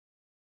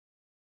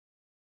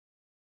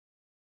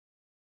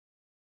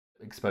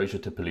Exposure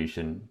to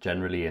pollution,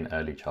 generally in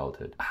early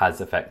childhood,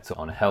 has effects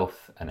on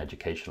health and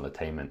educational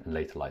attainment and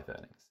later life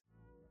earnings.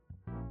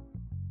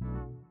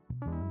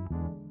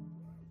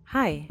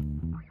 Hi,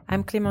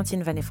 I'm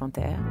Clémentine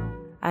Vanefontaire.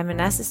 I'm an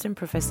assistant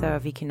professor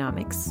of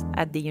economics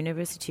at the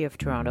University of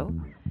Toronto,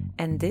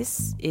 and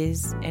this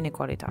is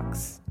Inequality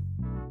Talks.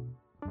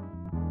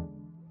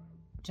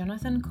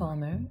 Jonathan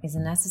Colmer is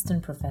an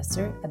assistant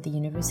professor at the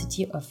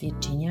University of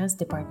Virginia's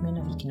Department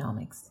of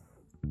Economics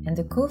and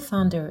the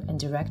co-founder and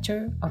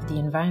director of the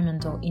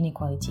Environmental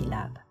Inequality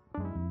Lab.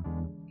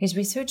 His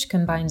research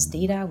combines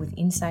data with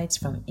insights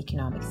from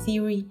economic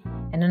theory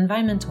and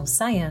environmental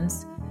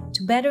science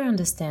to better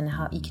understand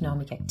how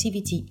economic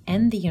activity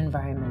and the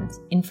environment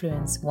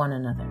influence one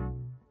another.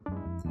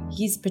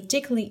 He is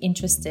particularly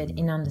interested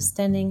in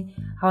understanding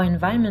how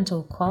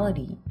environmental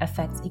quality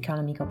affects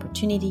economic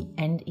opportunity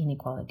and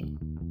inequality.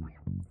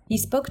 He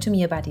spoke to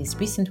me about his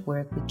recent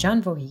work with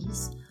John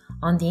Voorhees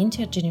on the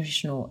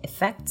intergenerational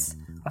effects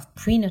of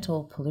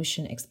prenatal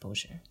pollution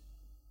exposure.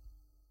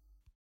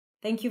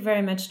 Thank you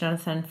very much,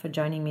 Jonathan, for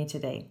joining me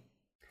today.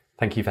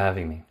 Thank you for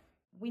having me.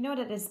 We know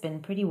that it's been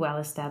pretty well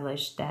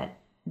established that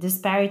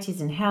disparities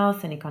in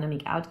health and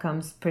economic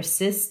outcomes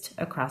persist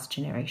across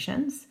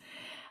generations.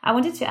 I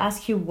wanted to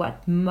ask you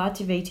what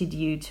motivated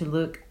you to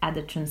look at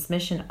the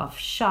transmission of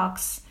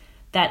shocks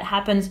that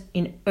happens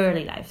in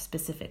early life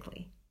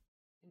specifically.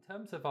 In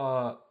terms of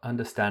our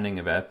understanding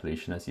of air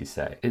pollution, as you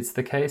say, it's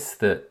the case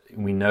that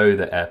we know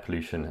that air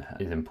pollution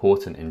is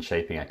important in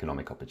shaping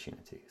economic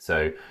opportunity.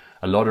 So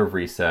a lot of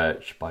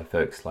research by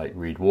folks like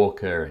Reed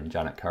Walker and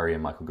Janet Curry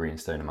and Michael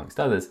Greenstone,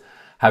 amongst others,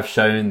 have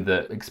shown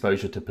that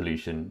exposure to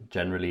pollution,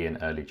 generally in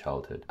early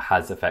childhood,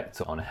 has effects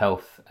on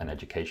health and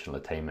educational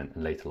attainment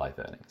and later life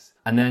earnings.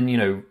 And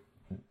then,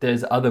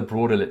 there's other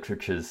broader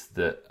literatures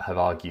that have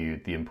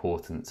argued the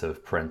importance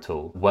of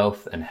parental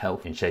wealth and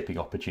health in shaping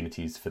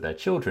opportunities for their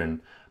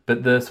children.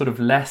 But the sort of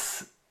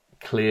less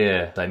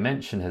clear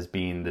dimension has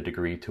been the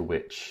degree to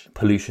which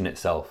pollution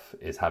itself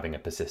is having a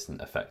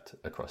persistent effect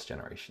across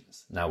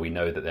generations. Now, we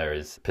know that there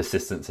is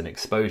persistence in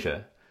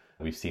exposure.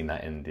 We've seen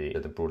that in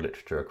the broad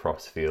literature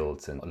across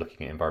fields and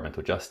looking at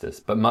environmental justice,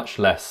 but much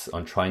less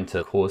on trying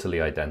to causally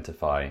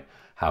identify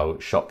how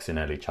shocks in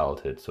early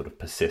childhood sort of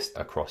persist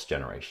across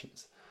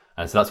generations.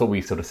 And so that's what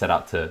we sort of set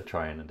out to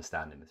try and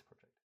understand in this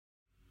project.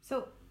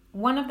 So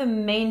one of the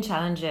main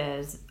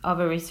challenges of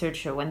a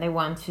researcher when they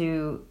want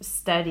to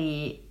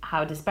study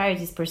how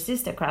disparities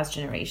persist across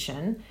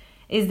generation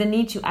is the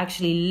need to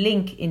actually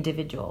link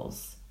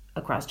individuals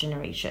across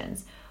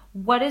generations.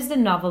 What is the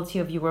novelty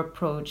of your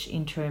approach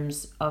in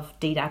terms of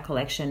data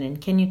collection? And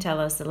can you tell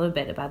us a little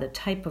bit about the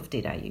type of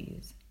data you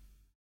use?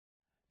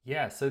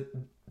 Yeah, so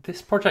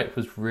this project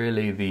was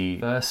really the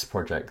first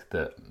project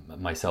that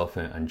myself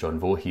and John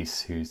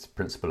Voorhees, who's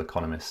principal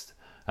economist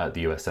at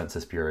the US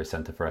Census Bureau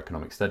Center for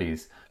Economic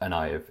Studies, and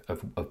I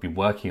have been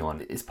working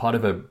on. It's part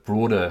of a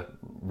broader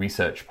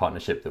research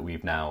partnership that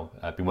we've now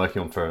been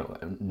working on for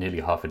nearly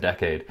half a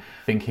decade,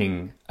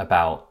 thinking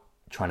about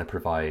trying to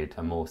provide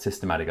a more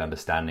systematic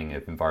understanding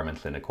of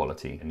environmental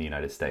inequality in the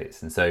United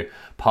States. And so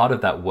part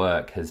of that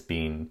work has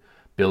been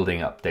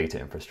building up data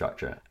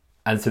infrastructure.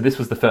 And so this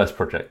was the first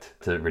project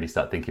to really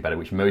start thinking about it,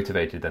 which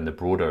motivated then the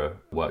broader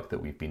work that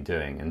we've been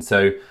doing. And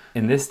so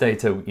in this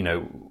data,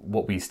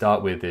 what we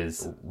start with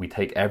is we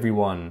take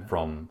everyone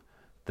from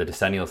the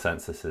decennial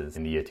censuses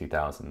in the year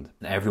 2000,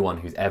 everyone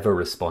who's ever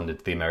responded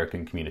to the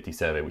American Community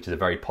Survey, which is a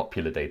very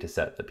popular data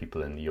set that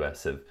people in the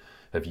US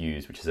have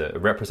used, which is a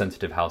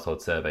representative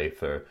household survey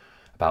for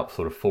about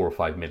sort of 4 or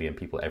 5 million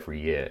people every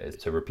year.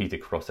 It's a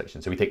repeated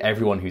cross-section. So we take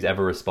everyone who's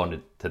ever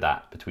responded to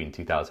that between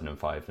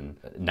 2005 and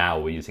now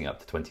we're using up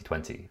to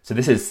 2020. So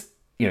this is,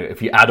 if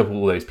you add up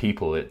all those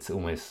people, it's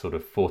almost sort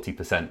of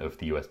 40% of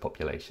the US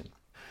population.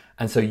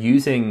 And so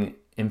using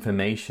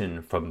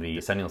information from the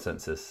decennial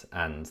census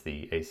and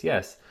the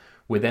ACS,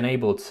 we're then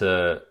able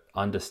to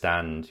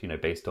understand,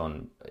 based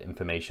on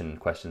information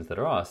questions that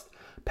are asked,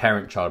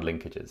 parent-child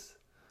linkages.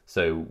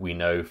 So we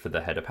know for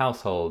the head of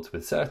households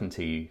with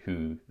certainty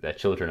who their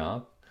children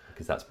are,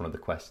 because that's one of the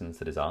questions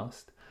that is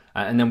asked.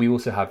 And then we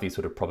also have these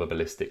sort of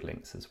probabilistic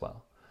links as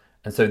well.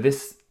 And so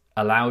this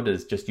allowed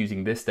us, just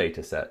using this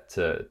data set,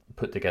 to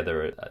put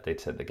together a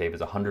data set that gave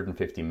us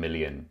 150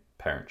 million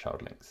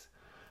parent-child links.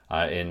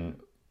 In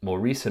more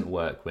recent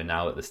work, we're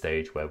now at the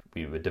stage where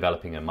we were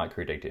developing a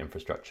microdata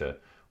infrastructure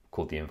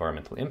called the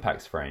Environmental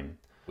Impacts Frame,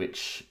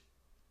 which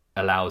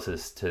allows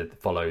us to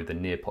follow the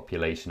near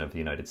population of the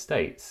United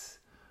States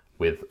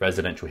with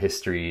residential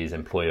histories,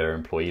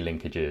 employer-employee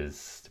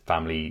linkages,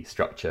 family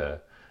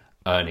structure,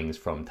 earnings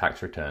from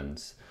tax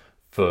returns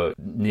for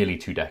nearly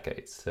 2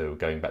 decades. So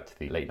going back to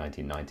the late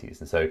 1990s.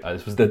 And so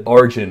this was the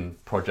origin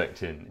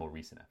project in more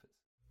recent efforts.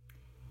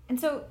 And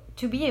so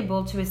to be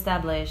able to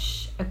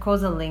establish a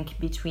causal link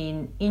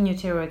between in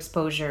utero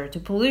exposure to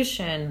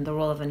pollution, the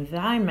role of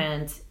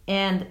environment,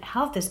 and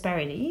health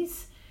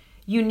disparities,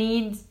 you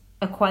need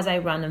a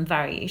quasi-random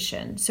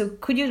variation. So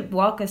could you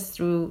walk us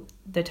through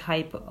the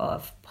type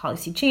of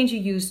policy change you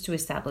use to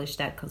establish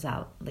that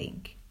causal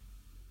link?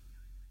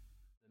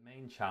 The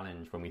main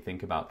challenge when we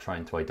think about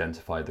trying to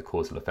identify the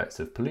causal effects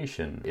of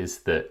pollution is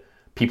that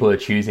people are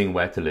choosing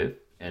where to live,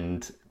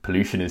 and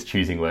pollution is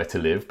choosing where to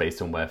live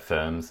based on where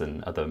firms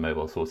and other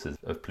mobile sources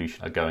of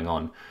pollution are going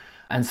on.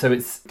 And so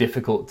it's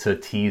difficult to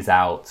tease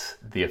out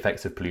the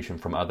effects of pollution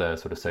from other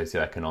sort of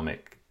socioeconomic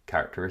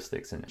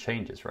characteristics and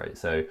changes, right?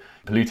 So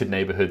polluted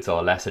neighborhoods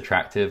are less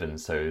attractive, and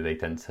so they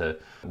tend to,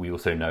 we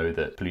also know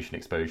that pollution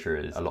exposure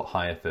is a lot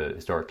higher for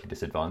historically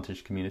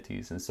disadvantaged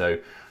communities. And so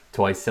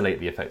to isolate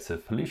the effects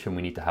of pollution,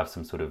 we need to have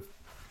some sort of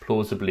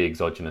plausibly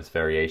exogenous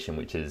variation,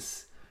 which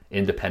is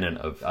independent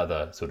of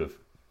other sort of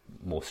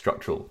more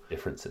structural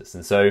differences.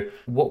 And so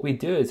what we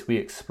do is we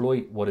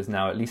exploit what is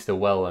now at least a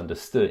well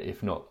understood,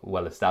 if not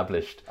well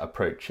established,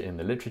 approach in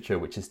the literature,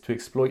 which is to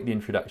exploit the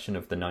introduction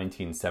of the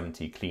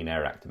 1970 Clean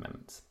Air Act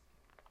amendments.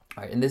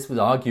 And this was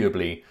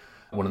arguably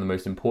one of the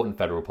most important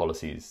federal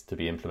policies to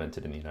be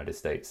implemented in the United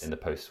States in the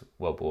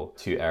post-World War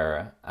II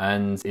era,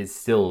 and it's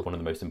still one of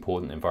the most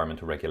important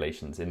environmental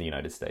regulations in the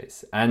United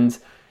States. And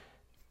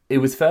it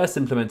was first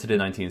implemented in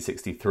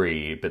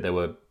 1963, but there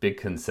were big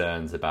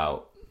concerns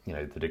about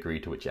the degree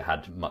to which it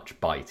had much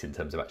bite in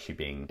terms of actually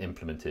being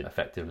implemented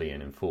effectively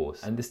and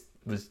enforced. And this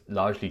was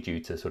largely due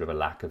to sort of a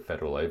lack of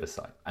federal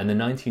oversight. And the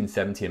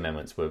 1970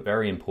 amendments were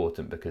very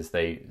important because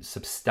they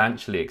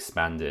substantially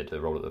expanded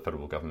the role that the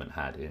federal government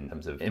had in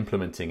terms of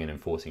implementing and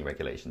enforcing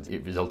regulations.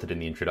 It resulted in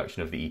the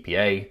introduction of the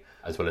EPA,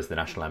 as well as the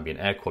National Ambient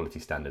Air Quality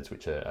Standards,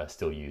 which are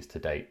still used to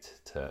date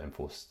to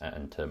enforce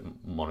and to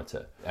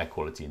monitor air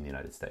quality in the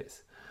United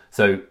States.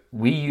 So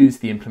we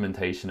used the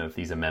implementation of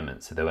these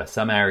amendments. So there were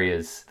some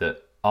areas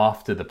that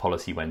after the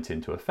policy went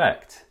into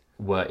effect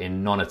were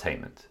in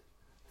non-attainment.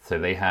 So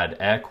they had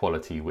air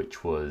quality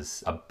which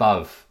was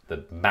above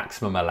the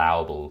maximum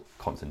allowable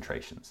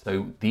concentrations.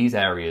 So these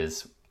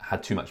areas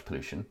had too much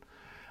pollution.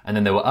 And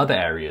then there were other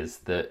areas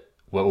that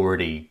were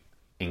already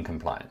in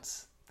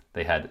compliance.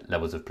 They had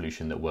levels of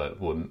pollution that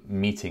were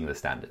meeting the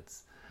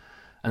standards.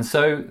 And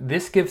so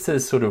this gives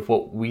us sort of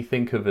what we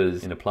think of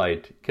as in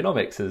applied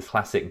economics as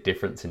classic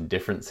difference in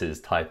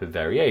differences type of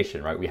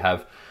variation, right? We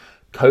have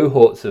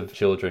cohorts of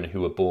children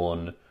who were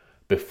born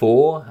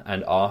before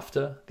and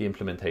after the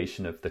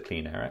implementation of the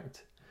Clean Air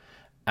Act.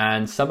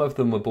 And some of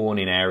them were born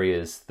in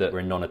areas that were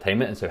in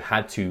non-attainment and so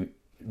had to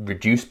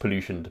reduce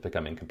pollution to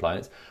become in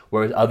compliance,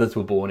 whereas others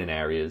were born in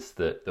areas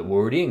that were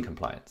already in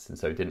compliance and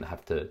so didn't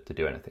have to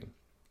do anything.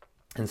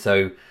 And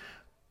so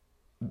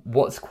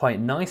what's quite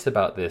nice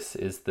about this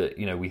is that,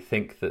 we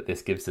think that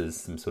this gives us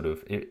some sort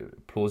of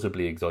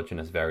plausibly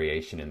exogenous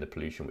variation in the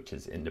pollution, which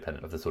is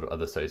independent of the sort of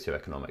other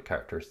socioeconomic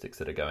characteristics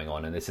that are going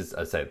on. And this is,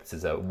 as I say, this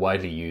is a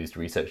widely used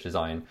research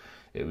design.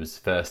 It was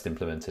first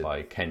implemented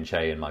by Ken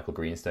Che and Michael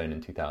Greenstone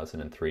in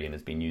 2003 and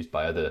has been used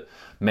by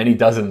many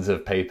dozens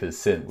of papers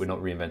since. We're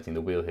not reinventing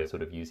the wheel here,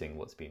 sort of using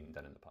what's been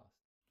done in the past.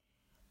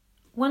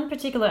 One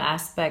particular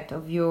aspect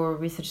of your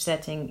research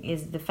setting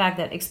is the fact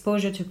that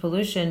exposure to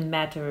pollution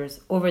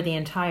matters over the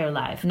entire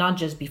life, not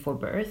just before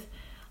birth.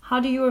 How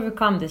do you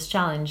overcome this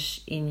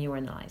challenge in your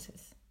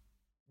analysis?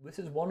 This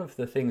is one of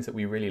the things that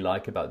we really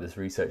like about this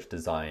research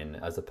design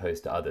as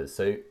opposed to others.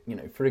 So,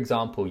 for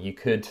example, you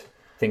could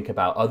think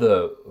about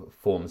other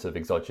forms of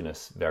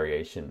exogenous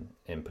variation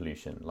in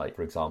pollution, like,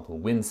 for example,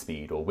 wind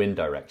speed or wind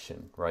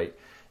direction, right?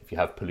 If you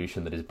have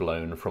pollution that is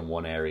blown from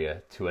one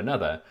area to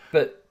another.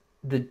 But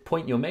the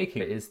point you're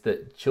making is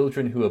that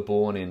children who are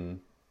born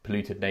in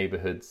polluted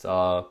neighborhoods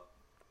are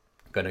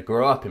going to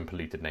grow up in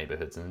polluted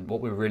neighborhoods. And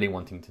what we're really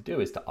wanting to do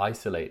is to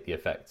isolate the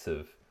effects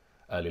of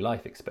early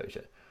life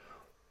exposure.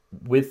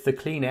 With the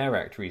Clean Air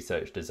Act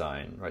research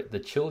design, right, the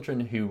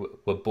children who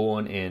were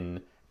born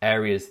in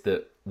areas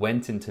that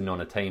went into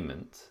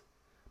non-attainment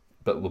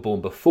but were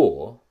born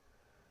before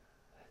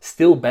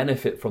still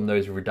benefit from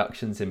those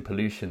reductions in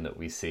pollution that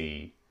we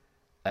see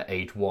at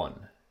age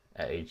 1.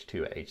 At age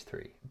 2, at age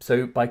 3.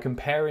 So by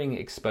comparing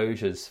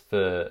exposures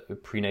for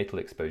prenatal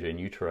exposure, in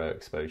utero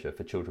exposure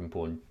for children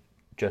born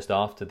just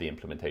after the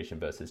implementation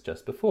versus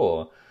just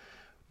before,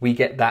 we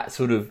get that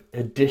sort of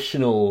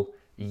additional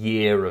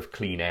year of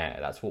clean air.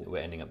 That's what we're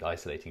ending up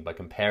isolating by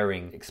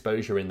comparing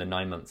exposure in the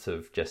 9 months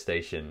of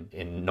gestation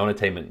in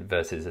non-attainment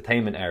versus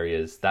attainment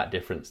areas. That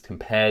difference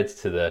compared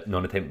to the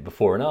non-attainment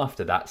before and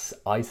after, that's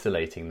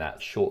isolating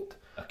that short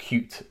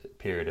acute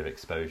period of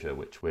exposure,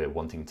 which we're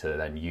wanting to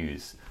then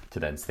use to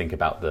then think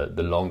about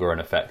the longer run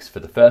effects for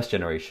the first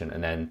generation.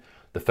 And then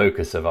the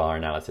focus of our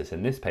analysis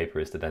in this paper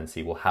is to then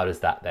see, well, how does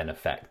that then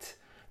affect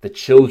the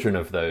children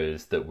of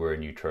those that were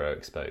in utero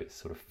exposed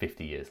sort of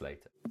 50 years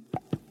later?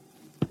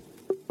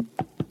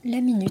 La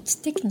minute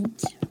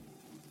technique.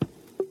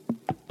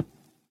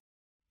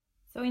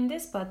 So in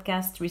this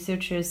podcast,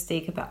 researchers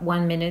take about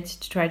 1 minute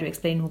to try to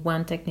explain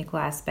one technical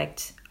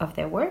aspect of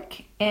their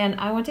work. And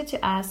I wanted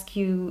to ask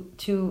you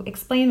to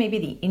explain maybe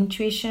the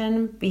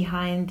intuition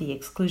behind the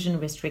exclusion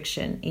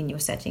restriction in your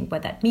setting,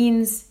 what that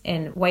means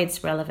and why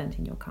it's relevant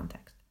in your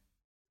context.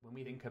 When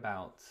we think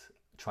about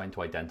trying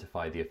to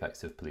identify the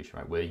effects of pollution,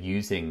 right, we're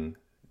using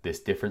this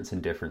difference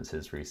in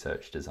differences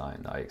research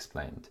design that I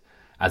explained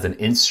as an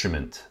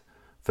instrument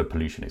for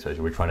pollution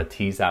exposure. We're trying to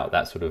tease out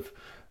that sort of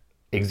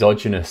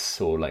exogenous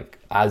or like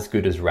as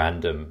good as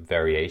random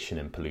variation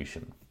in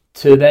pollution.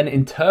 To then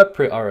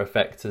interpret our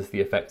effects as the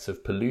effects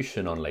of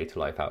pollution on later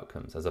life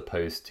outcomes as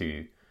opposed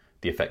to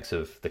the effects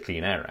of the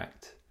Clean Air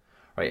Act,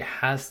 right? It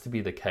has to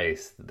be the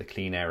case that the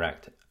Clean Air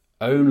Act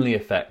only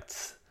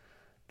affects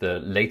the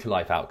later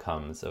life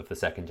outcomes of the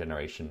second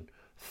generation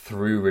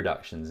through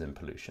reductions in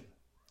pollution,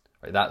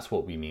 right? That's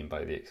what we mean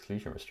by the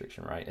exclusion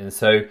restriction, right? And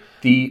so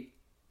the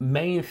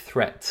main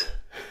threat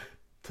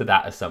to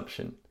that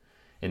assumption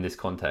in this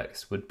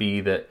context would be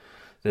that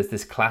there's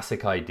this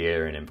classic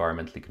idea in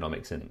environmental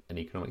economics and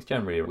economics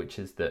generally, which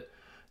is that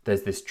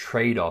there's this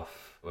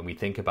trade-off when we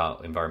think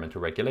about environmental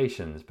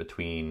regulations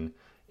between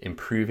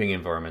improving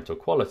environmental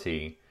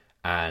quality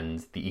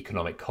and the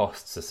economic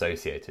costs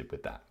associated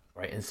with that,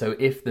 right? And so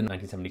if the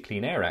 1970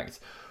 Clean Air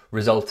Act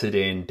resulted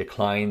in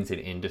declines in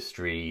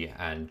industry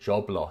and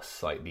job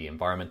loss, like the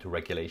environmental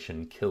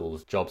regulation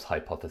kills jobs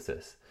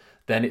hypothesis,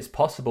 then it's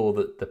possible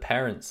that the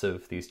parents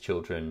of these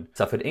children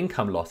suffered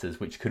income losses,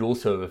 which could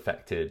also have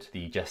affected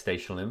the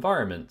gestational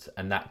environment,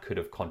 and that could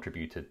have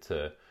contributed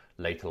to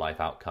later life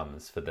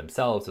outcomes for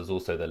themselves as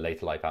also the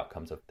later life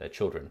outcomes of their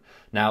children.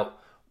 Now,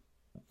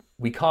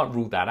 we can't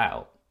rule that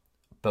out,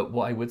 but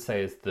what I would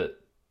say is that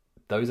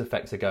those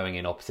effects are going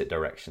in opposite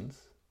directions,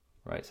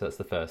 right? So that's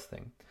the first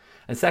thing.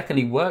 And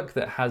secondly, work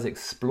that has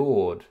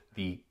explored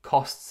the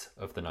costs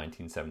of the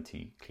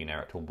 1970 Clean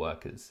Air Act on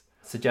workers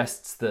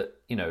suggests that,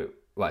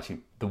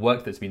 the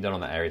work that's been done on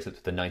that area is the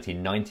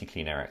 1990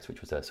 Clean Air Act, which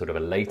was a sort of a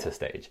later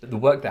stage. The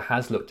work that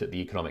has looked at the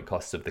economic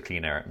costs of the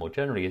Clean Air Act more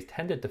generally has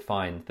tended to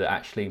find that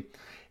actually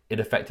it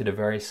affected a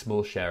very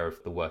small share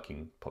of the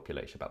working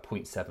population, about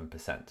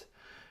 0.7%,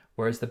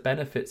 whereas the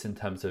benefits in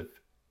terms of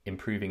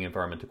improving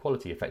environmental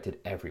quality affected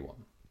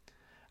everyone.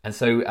 And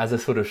so as a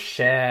sort of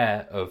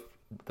share of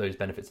those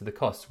benefits of the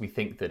costs, we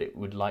think that it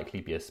would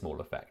likely be a small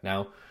effect.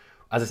 Now,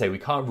 as I say, we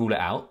can't rule it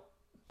out.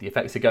 The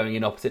effects are going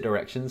in opposite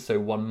directions, so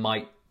one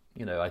might,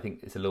 I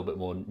think it's a little bit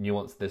more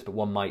nuanced than this, but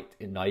one might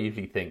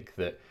naively think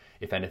that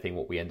if anything,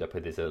 what we end up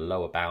with is a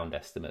lower bound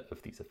estimate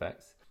of these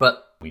effects.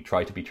 But we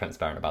try to be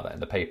transparent about that in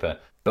the paper,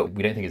 but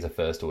we don't think it's a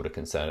first order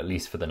concern, at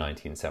least for the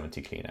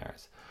 1970 Clean Air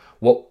Act.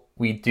 What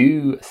we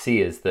do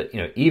see is that,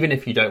 even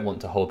if you don't want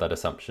to hold that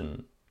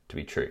assumption to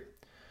be true,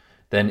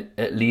 then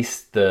at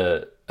least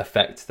the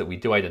effect that we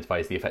do identify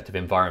is the effect of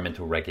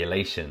environmental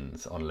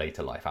regulations on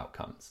later life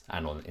outcomes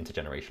and on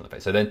intergenerational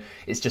effects. So then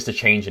it's just a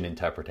change in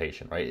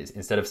interpretation, right?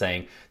 Instead of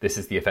saying this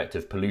is the effect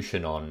of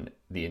pollution on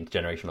the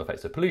intergenerational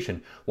effects of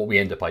pollution, what we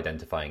end up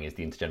identifying is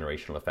the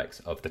intergenerational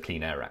effects of the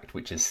Clean Air Act,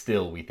 which is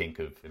still, we think,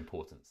 of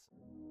importance.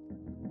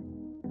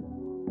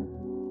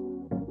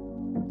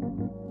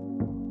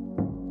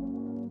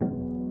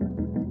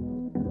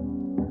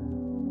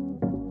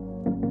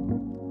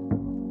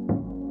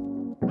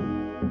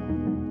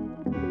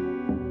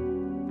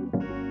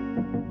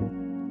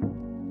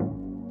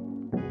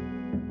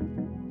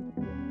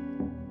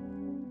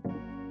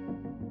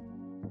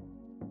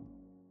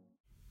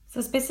 So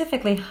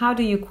specifically, how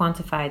do you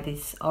quantify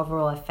this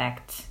overall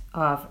effect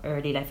of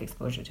early life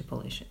exposure to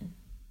pollution?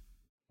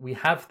 We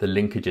have the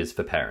linkages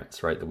for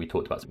parents, right, that we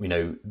talked about. We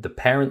know the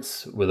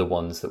parents were the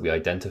ones that we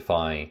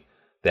identify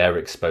their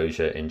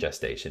exposure in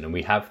gestation. And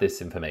we have this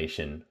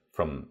information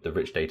from the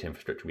rich data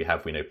infrastructure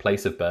we know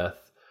place of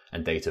birth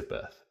and date of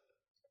birth,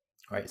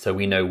 right? So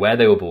we know where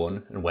they were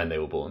born and when they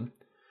were born.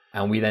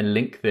 And we then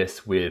link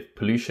this with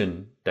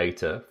pollution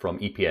data from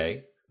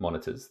EPA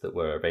monitors that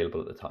were available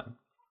at the time.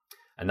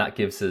 And that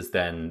gives us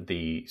then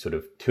the sort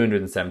of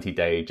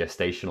 270-day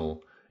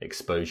gestational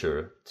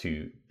exposure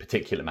to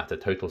particulate matter,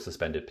 total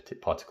suspended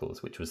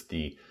particles, which was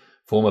the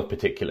form of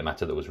particulate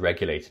matter that was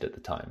regulated at the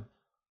time.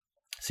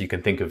 So you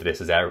can think of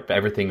this as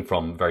everything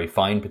from very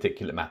fine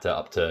particulate matter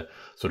up to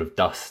sort of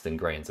dust and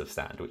grains of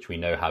sand, which we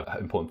know have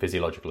important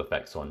physiological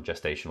effects on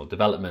gestational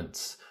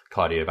developments,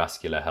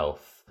 cardiovascular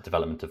health,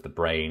 development of the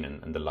brain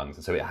and the lungs.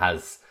 And so it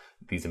has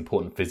these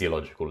important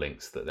physiological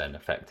links that then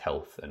affect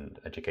health and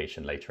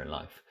education later in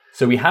life.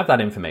 So we have that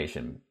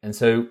information. And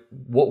so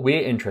what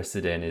we're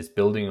interested in is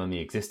building on the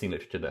existing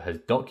literature that has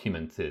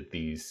documented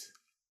these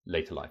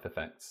later life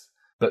effects.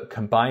 But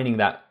combining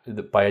that,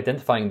 by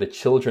identifying the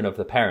children of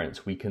the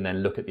parents, we can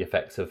then look at the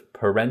effects of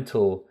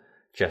parental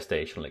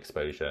gestational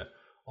exposure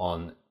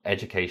on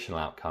educational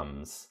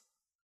outcomes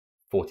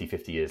 40,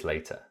 50 years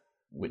later,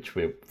 which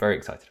we're very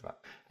excited about.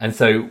 And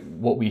so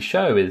what we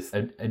show is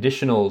an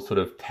additional sort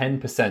of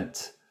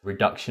 10%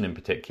 reduction in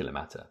particulate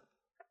matter.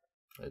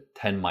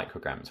 10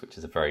 micrograms, which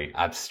is a very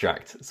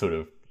abstract sort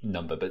of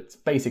number, but it's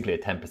basically a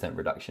 10%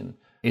 reduction,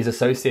 is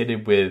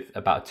associated with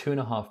about a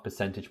 2.5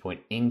 percentage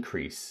point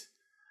increase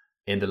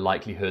in the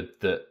likelihood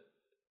that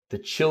the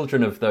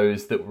children of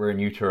those that were in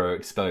utero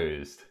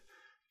exposed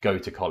go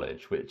to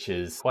college, which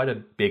is quite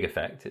a big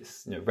effect.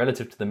 It's,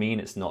 relative to the mean,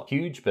 it's not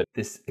huge, but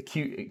this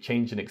acute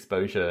change in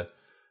exposure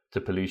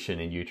to pollution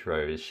in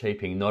utero is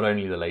shaping not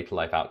only the later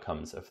life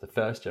outcomes of the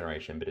first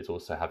generation, but it's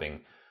also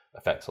having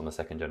effects on the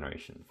second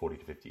generation 40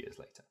 to 50 years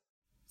later.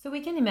 So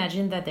we can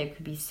imagine that there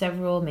could be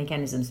several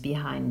mechanisms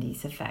behind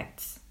these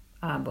effects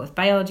both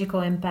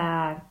biological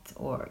impact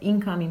or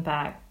income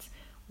impact.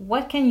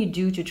 What can you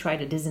do to try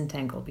to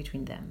disentangle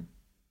between them?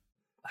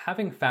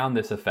 Having found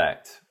this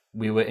effect,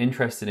 we were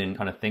interested in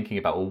kind of thinking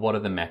about, well, what are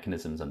the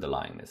mechanisms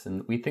underlying this?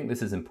 And we think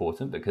this is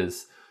important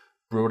because,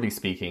 broadly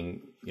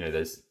speaking,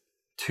 there's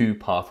two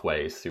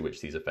pathways through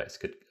which these effects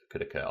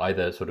could occur,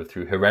 either sort of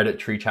through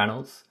hereditary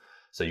channels.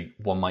 So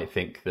one might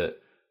think that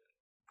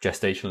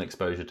gestational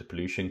exposure to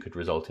pollution could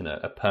result in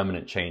a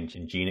permanent change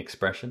in gene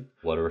expression,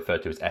 what are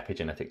referred to as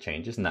epigenetic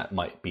changes, and that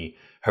might be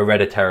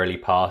hereditarily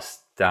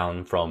passed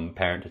down from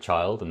parent to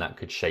child, and that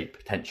could shape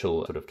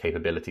potential sort of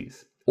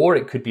capabilities. Or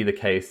it could be the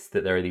case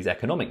that there are these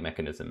economic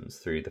mechanisms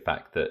through the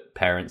fact that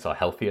parents are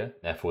healthier,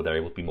 therefore they're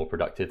able to be more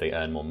productive, they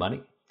earn more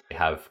money, they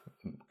have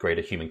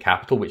greater human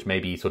capital, which may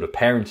be sort of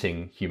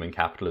parenting human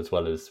capital as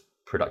well as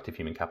productive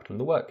human capital in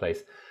the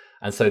workplace.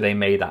 And so that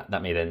may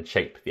then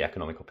shape the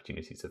economic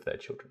opportunities of their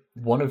children.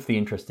 One of the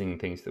interesting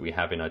things that we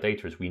have in our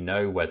data is we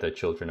know whether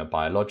children are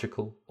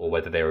biological or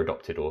whether they are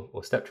adopted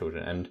or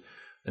stepchildren.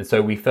 And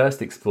so we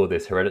first explore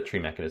this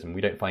hereditary mechanism. We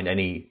don't find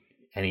any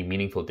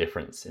meaningful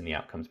difference in the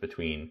outcomes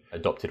between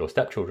adopted or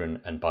stepchildren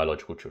and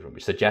biological children,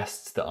 which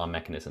suggests that our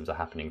mechanisms are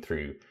happening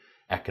through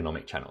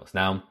economic channels.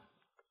 Now,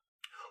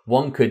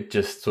 one could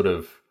just sort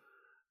of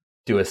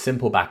do a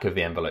simple back of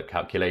the envelope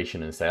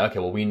calculation and say, okay,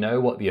 well, we know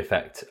what the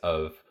effect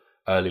of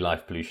early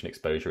life pollution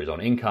exposure is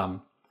on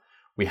income.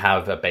 We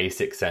have a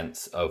basic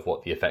sense of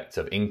what the effects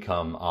of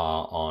income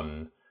are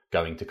on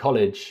going to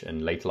college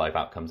and later life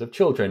outcomes of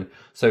children.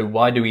 So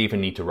why do we even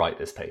need to write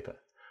this paper,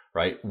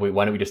 right?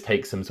 Why don't we just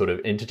take some sort of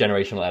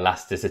intergenerational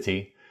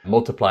elasticity,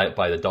 multiply it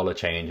by the dollar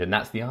change, and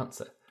that's the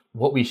answer.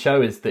 What we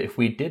show is that if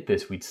we did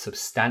this, we'd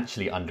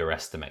substantially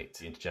underestimate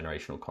the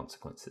intergenerational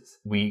consequences.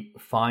 We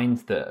find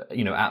that,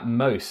 at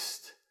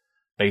most,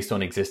 based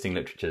on existing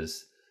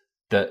literatures,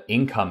 the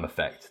income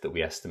effect that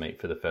we estimate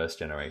for the first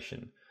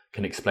generation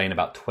can explain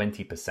about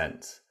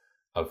 20%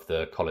 of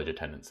the college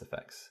attendance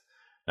effects.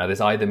 Now,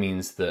 this either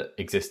means that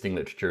existing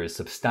literature is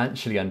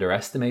substantially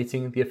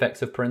underestimating the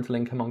effects of parental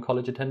income on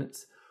college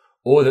attendance,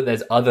 or that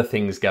there's other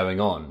things going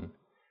on,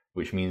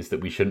 which means that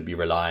we shouldn't be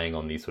relying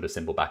on these sort of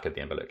simple back of the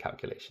envelope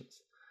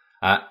calculations.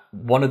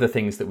 One of the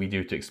things that we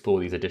do to explore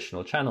these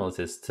additional channels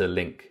is to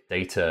link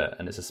data,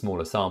 and it's a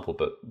smaller sample,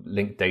 but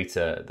link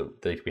data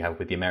that we have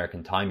with the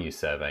American Time Use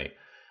Survey.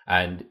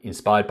 And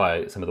inspired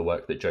by some of the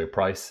work that Joe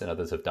Price and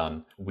others have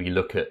done, we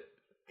look at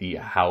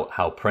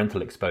how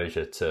parental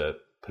exposure to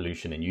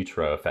pollution in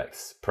utero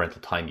affects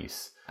parental time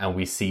use. And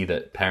we see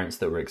that parents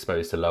that were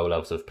exposed to lower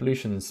levels of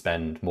pollution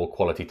spend more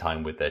quality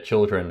time with their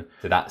children.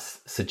 So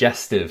that's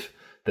suggestive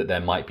that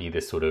there might be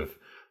this sort of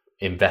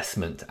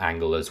investment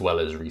angle as well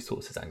as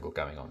resources angle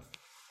going on.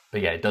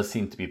 But yeah, it does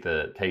seem to be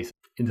the case.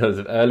 In terms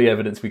of early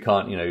evidence, we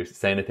can't,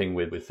 say anything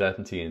with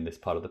certainty in this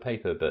part of the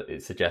paper, but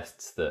it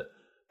suggests that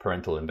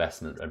parental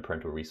investment and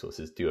parental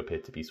resources do appear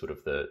to be sort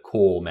of the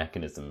core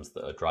mechanisms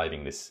that are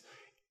driving this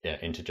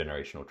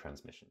intergenerational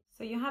transmission.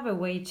 So you have a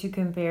way to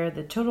compare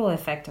the total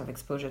effect of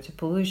exposure to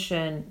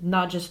pollution,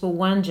 not just for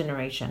one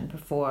generation,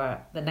 but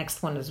for the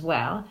next one as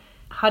well.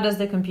 How does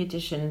the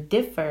computation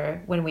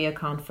differ when we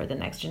account for the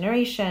next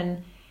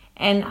generation?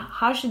 And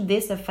how should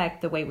this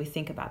affect the way we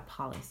think about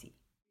policy?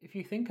 If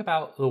you think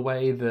about the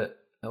way that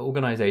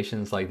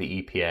organizations like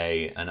the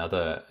EPA and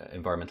other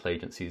environmental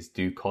agencies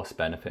do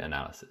cost-benefit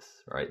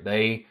analysis, right?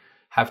 They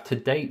have to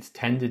date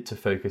tended to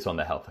focus on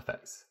the health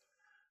effects,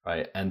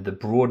 right? And the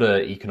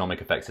broader economic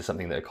effects is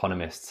something that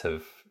economists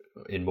have,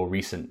 in more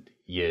recent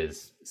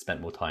years, spent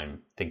more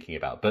time thinking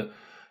about. But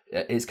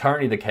it's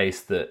currently the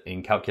case that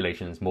in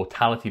calculations,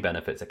 mortality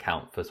benefits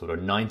account for sort of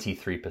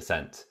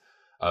 93%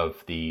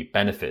 of the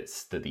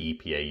benefits that the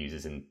EPA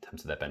uses in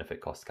terms of their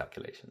benefit cost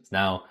calculations.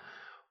 Now,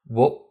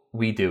 what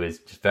we do is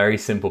just very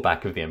simple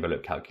back of the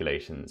envelope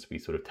calculations. We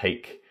sort of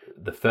take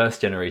the first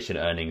generation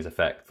earnings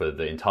effect for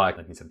the entire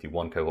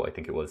 1971 cohort, I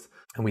think it was,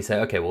 and we say,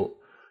 okay, well,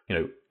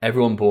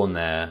 everyone born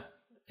there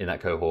in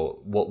that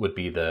cohort, what would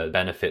be the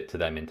benefit to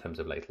them in terms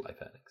of later life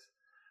earnings?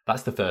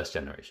 That's the first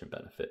generation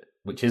benefit,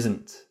 which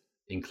isn't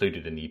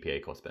included in the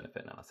EPA cost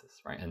benefit analysis,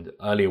 right? And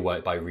earlier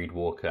work by Reed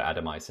Walker,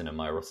 Adam Eisen, and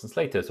Maya Ross and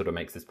Slater sort of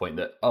makes this point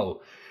that,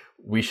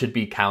 we should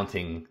be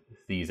counting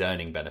these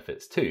earning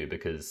benefits too,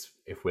 because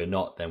if we're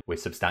not, then we're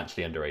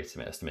substantially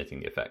underestimating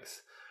the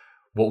effects.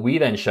 What we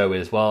then show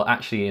is, well,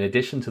 actually, in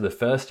addition to the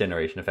first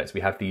generation effects, we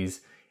have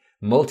these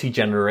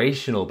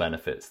multi-generational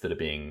benefits that are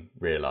being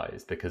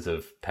realized because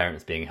of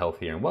parents being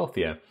healthier and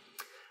wealthier.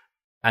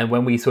 And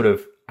when we sort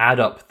of add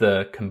up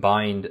the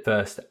combined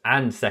first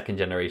and second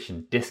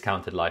generation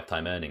discounted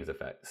lifetime earnings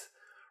effects,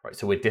 right?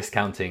 So we're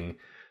discounting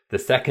the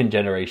second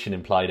generation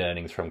implied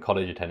earnings from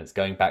college attendance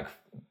going back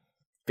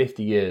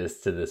 50 years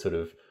to the sort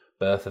of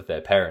birth of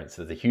their parents.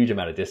 So there's a huge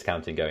amount of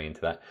discounting going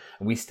into that.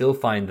 And we still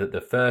find that the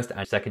first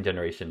and second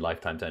generation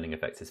lifetime earning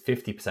effects is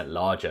 50%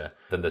 larger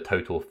than the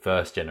total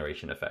first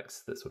generation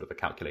effects that sort of are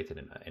calculated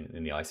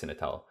in the Eisen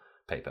et al.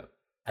 Paper.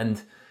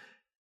 And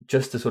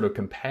just to sort of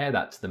compare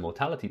that to the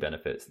mortality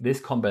benefits,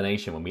 this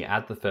combination, when we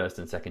add the first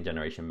and second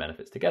generation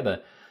benefits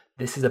together,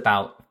 this is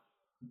about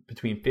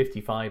between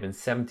 55 and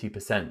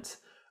 70%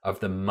 of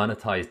the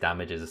monetized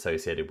damages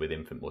associated with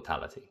infant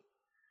mortality.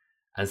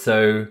 And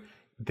so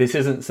this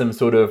isn't some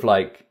sort of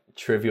like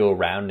trivial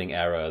rounding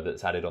error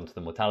that's added onto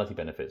the mortality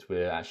benefits.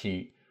 We're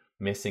actually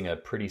missing a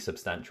pretty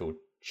substantial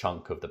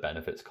chunk of the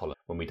benefits column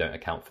when we don't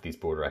account for these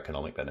broader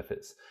economic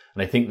benefits.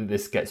 And I think that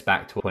this gets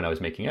back to a point I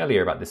was making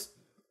earlier about this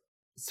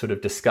sort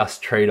of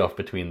discussed trade-off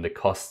between the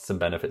costs and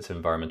benefits of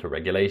environmental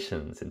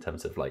regulations in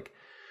terms of like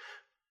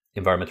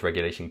environmental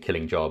regulation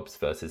killing jobs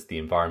versus the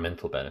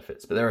environmental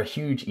benefits. But there are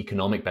huge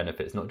economic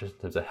benefits, not just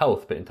in terms of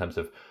health, but in terms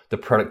of the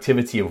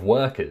productivity of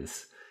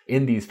workers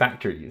in these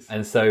factories.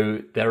 And so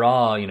there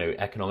are,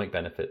 economic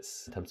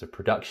benefits in terms of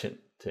production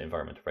to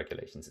environmental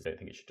regulations. I don't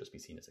think it should just be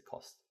seen as a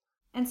cost.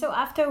 And so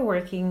after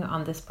working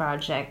on this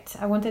project,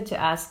 I wanted to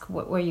ask,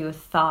 what were your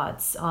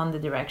thoughts on the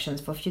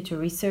directions for future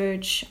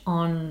research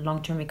on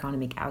long-term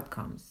economic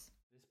outcomes?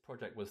 This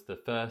project was the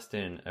first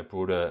in a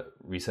broader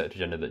research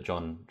agenda that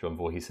John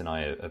Voorhees and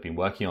I have been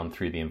working on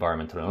through the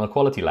Environmental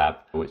Inequality Lab,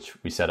 which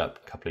we set up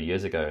a couple of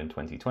years ago in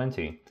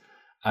 2020.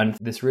 And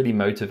this really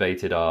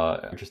motivated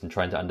our interest in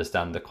trying to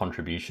understand the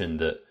contribution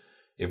that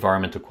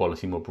environmental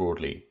quality more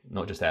broadly,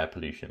 not just air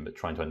pollution, but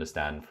trying to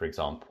understand, for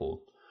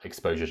example,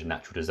 exposure to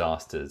natural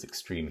disasters,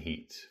 extreme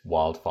heat,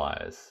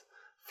 wildfires,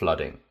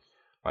 flooding,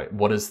 right?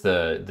 What is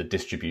the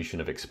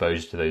distribution of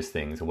exposure to those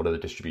things, and what are the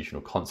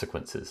distributional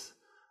consequences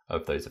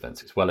of those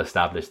events? It's well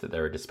established that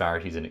there are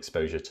disparities in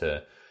exposure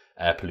to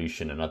air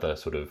pollution and other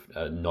sort of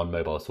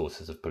non-mobile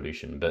sources of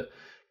pollution, but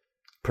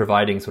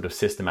providing sort of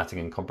systematic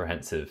and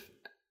comprehensive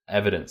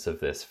evidence of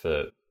this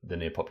for the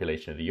near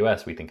population of the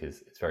US, we think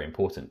is very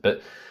important.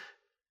 But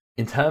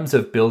in terms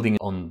of building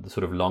on the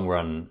sort of long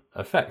run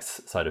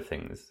effects side of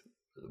things,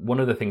 one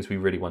of the things we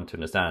really want to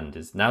understand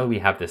is, now that we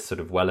have this sort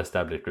of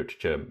well-established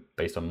literature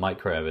based on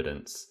micro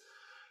evidence,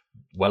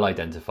 well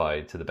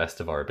identified to the best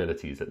of our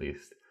abilities at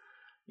least,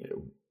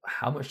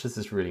 how much does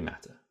this really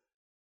matter?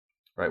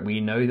 Right? We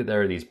know that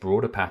there are these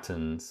broader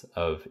patterns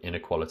of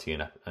inequality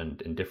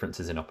and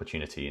differences in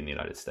opportunity in the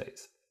United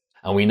States.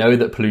 And we know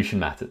that pollution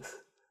matters,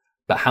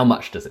 but how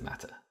much does it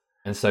matter?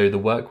 And so the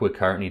work we're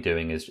currently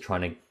doing is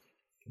trying to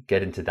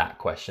get into that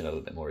question a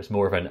little bit more. It's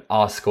more of an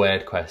R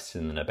squared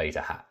question than a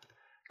beta hat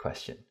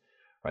question,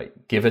 right?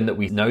 Given that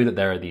we know that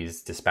there are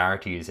these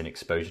disparities in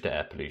exposure to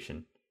air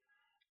pollution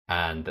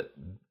and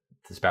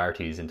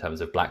disparities in terms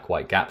of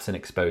black-white gaps in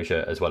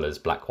exposure, as well as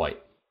black-white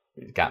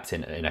gaps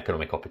in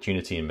economic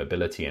opportunity and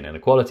mobility and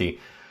inequality,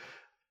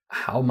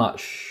 how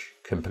much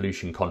can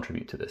pollution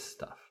contribute to this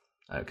stuff?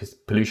 Because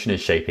pollution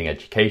is shaping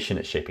education,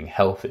 it's shaping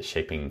health, it's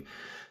shaping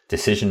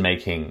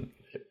decision-making,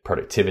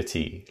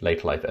 productivity,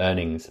 later life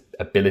earnings,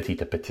 ability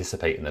to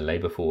participate in the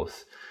labor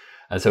force.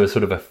 And so it's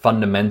sort of a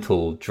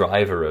fundamental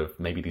driver of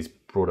maybe these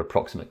broader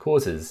proximate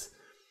causes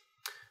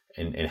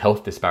in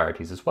health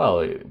disparities as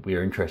well. We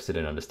are interested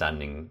in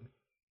understanding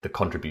the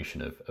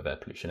contribution of air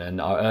pollution. And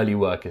our early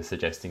work is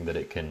suggesting that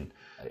it can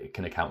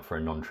account for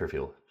a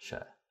non-trivial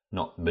share.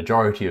 Not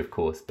majority, of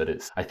course, but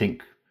it's, I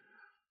think,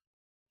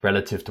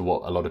 relative to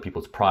what a lot of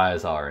people's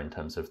priors are in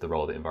terms of the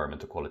role that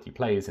environmental quality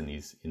plays in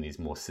these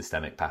more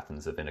systemic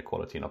patterns of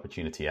inequality and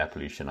opportunity. Air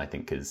pollution, I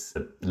think, is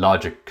a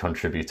larger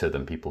contributor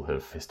than people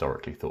have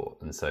historically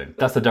thought. And so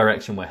that's the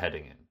direction we're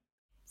heading in.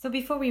 So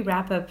before we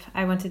wrap up,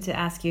 I wanted to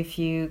ask you if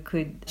you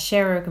could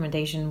share a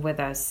recommendation with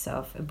us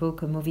of a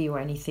book, a movie, or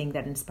anything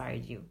that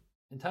inspired you.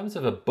 In terms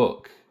of a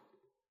book,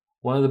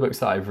 one of the books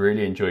that I've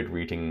really enjoyed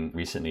reading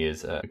recently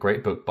is a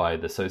great book by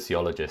the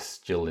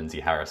sociologist Jill Lindsay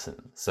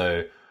Harrison.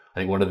 So I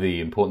think one of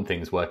the important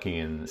things working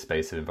in the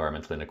space of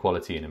environmental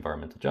inequality and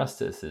environmental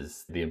justice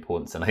is the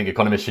importance, and I think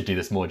economists should do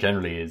this more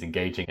generally, is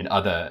engaging in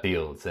other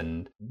fields.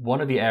 And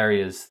one of the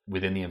areas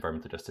within the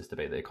environmental justice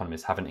debate that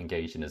economists haven't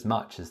engaged in as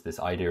much is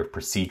this idea of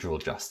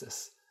procedural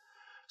justice.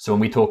 So when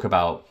we talk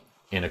about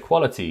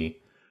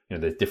inequality,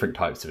 there's different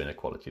types of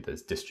inequality.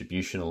 There's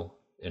distributional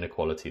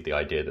inequality, the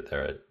idea that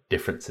there are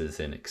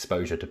differences in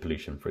exposure to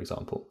pollution, for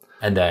example.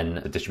 And then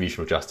the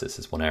distributional justice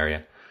is one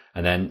area.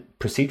 And then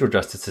procedural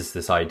justice is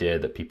this idea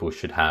that people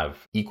should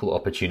have equal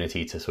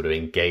opportunity to sort of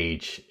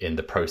engage in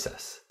the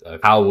process of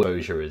how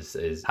exposure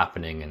is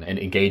happening and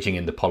engaging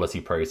in the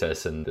policy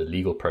process and the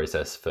legal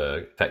process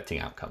for affecting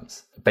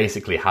outcomes.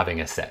 Basically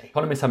having a say.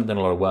 Economists haven't done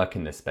a lot of work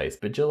in this space,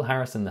 but Jill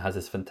Harrison has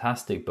this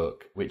fantastic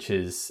book, which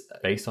is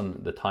based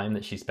on the time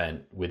that she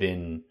spent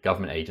within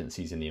government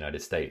agencies in the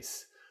United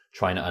States,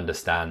 trying to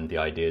understand the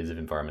ideas of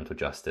environmental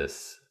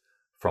justice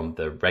from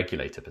the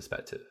regulator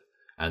perspective,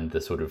 and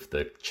the sort of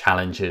the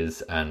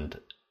challenges and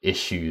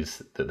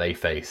issues that they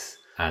face,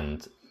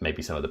 and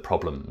maybe some of the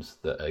problems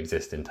that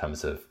exist in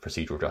terms of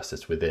procedural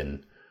justice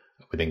within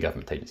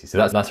government agencies.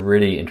 So that's a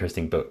really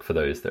interesting book for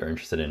those that are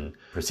interested in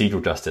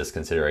procedural justice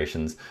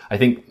considerations. I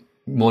think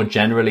more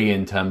generally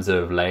in terms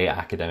of lay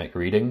academic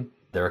reading,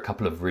 there are a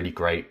couple of really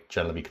great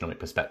Journal of Economic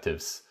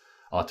Perspectives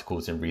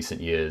articles in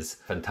recent years.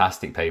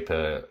 Fantastic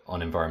paper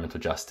on environmental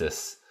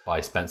justice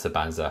by Spencer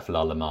Banzhaf,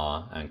 Lal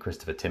Lamar, and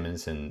Christopher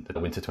Timmons in the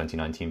winter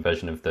 2019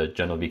 version of the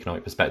Journal of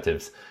Economic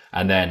Perspectives.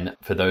 And then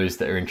for those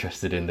that are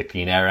interested in the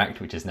Clean Air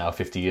Act, which is now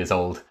 50 years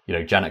old,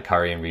 Janet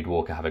Curry and Reed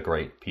Walker have a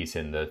great piece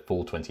in the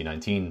fall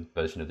 2019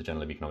 version of the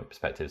Journal of Economic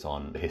Perspectives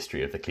on the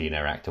history of the Clean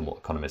Air Act and what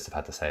economists have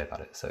had to say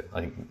about it. So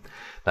I think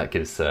that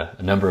gives a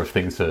number of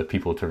things for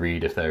people to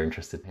read if they're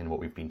interested in what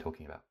we've been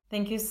talking about.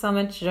 Thank you so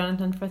much,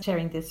 Jonathan, for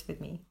sharing this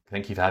with me.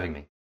 Thank you for having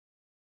me.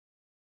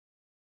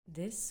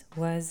 This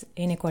was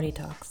Inequality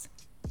Talks,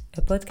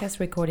 a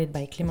podcast recorded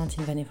by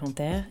Clémentine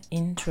Vanet-Fonterre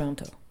in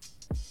Toronto.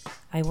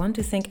 I want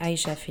to thank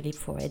Aisha Philippe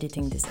for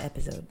editing this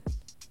episode.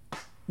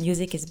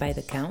 Music is by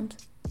The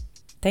Count.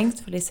 Thanks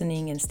for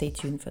listening and stay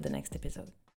tuned for the next episode.